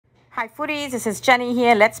Hi foodies, this is Jenny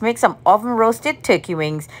here. Let's make some oven roasted turkey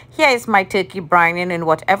wings. Here is my turkey brining in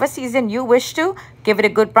whatever season you wish to. Give it a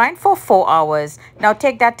good brine for 4 hours. Now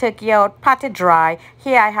take that turkey out, pat it dry.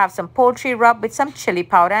 Here I have some poultry rub with some chili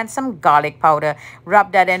powder and some garlic powder.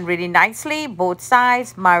 Rub that in really nicely, both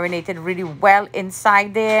sides, marinate it really well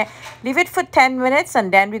inside there. Leave it for 10 minutes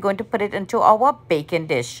and then we're going to put it into our baking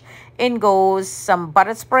dish. In goes some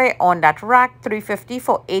butter spray on that rack, 350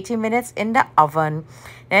 for 80 minutes in the oven.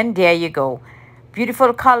 And there you go.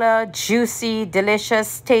 Beautiful color, juicy,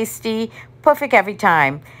 delicious, tasty, perfect every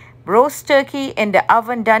time. Roast turkey in the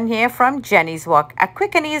oven done here from Jenny's Wok. A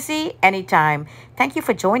quick and easy anytime. Thank you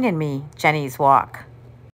for joining me, Jenny's Wok.